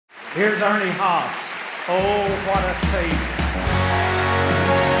Here's Ernie Haas. Oh, what a Savior.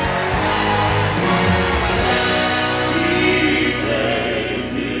 He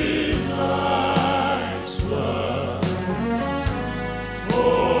gave his life's blood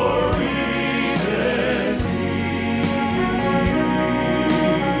for even me.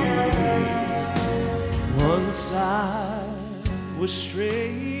 Once I was straying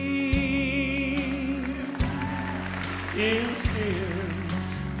in sin's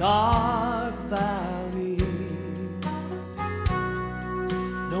dark valley,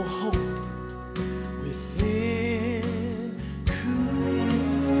 no hope within could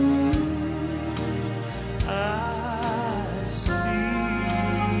I see.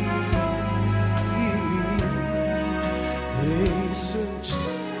 They searched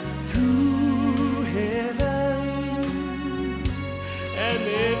through heaven and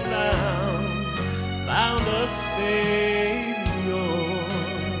they found a Savior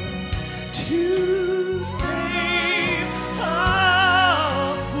to save a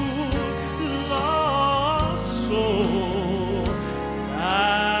poor lost soul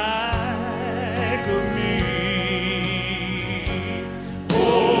like me.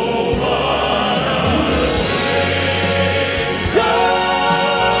 Oh, what a Savior!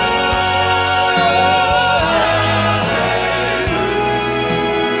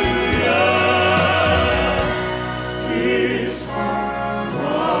 Hallelujah! His heart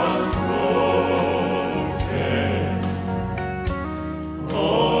was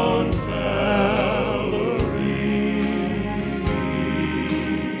on Calvary.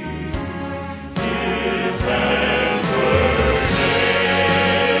 His hands were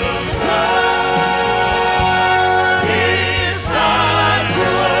nailed scarred, his side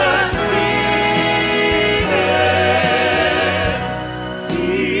was bleeding.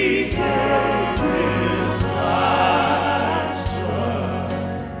 He gave his last blood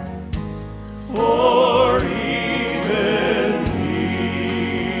for even me.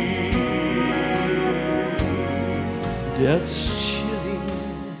 Death's chilling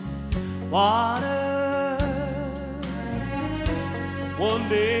waters, one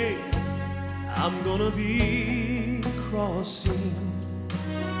day I'm gonna be crossing,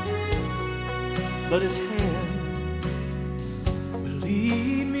 but his hand will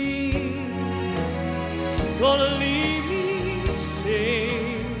lead me, gonna lead